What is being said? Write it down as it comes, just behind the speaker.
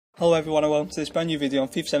Hello everyone and welcome to this brand new video on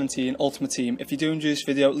FIFA 17 Ultimate Team. If you do enjoy this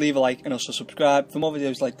video, leave a like and also subscribe for more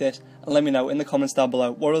videos like this, and let me know in the comments down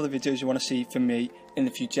below what other videos you want to see from me in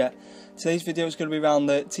the future. Today's video is going to be around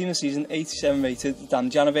the Team of the Season 87 rated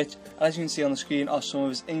Damjanovic, and as you can see on the screen are some of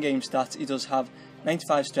his in-game stats. He does have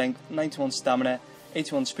 95 strength, 91 stamina,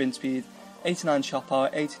 81 sprint speed, 89 shot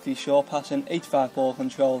power, 83 short passing, 85 ball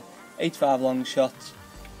control, 85 long shots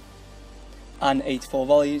and 84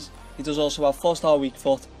 volleys. He does also have 4-star weak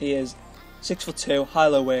foot. He is 6'2",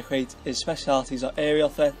 high-low work rate. His specialities are aerial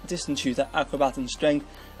threat, distance shooter, acrobat and strength,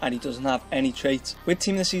 and he doesn't have any traits. With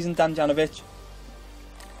Team of the Season Damjanovic,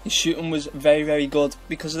 his shooting was very good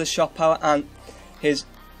because of the shot power and his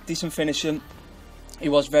decent finishing. He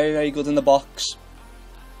was very good in the box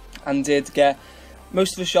and did get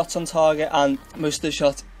most of the shots on target, and most of the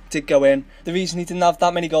shots did go in. The reason he didn't have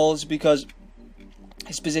that many goals is because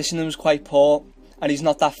his positioning was quite poor and he's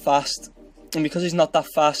not that fast, and because he's not that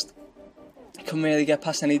fast he couldn't really get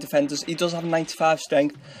past any defenders. He does have 95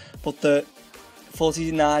 strength, but the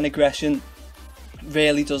 49 aggression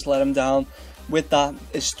really does let him down. With that,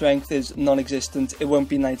 his strength is non-existent. It won't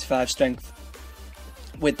be 95 strength.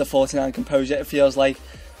 With the 49 composure, it feels like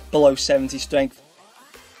below 70 strength,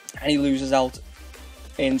 and he loses out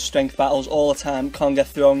in strength battles all the time. Can't get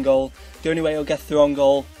through on goal. The only way he'll get through on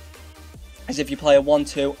goal is if you play a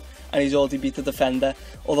 1-2 and he's already beat the defender.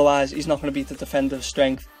 Otherwise he's not going to beat the defender of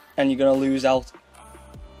strength and you're going to lose out.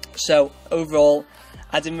 So overall,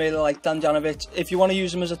 I didn't really like Damjanovic. If you want to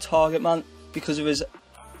use him as a target man because of his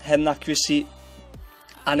heading accuracy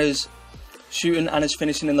and his shooting and his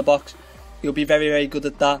finishing in the box, he'll be very good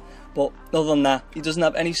at that. But other than that, he doesn't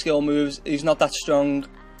have any skill moves. He's not that strong.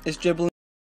 His dribbling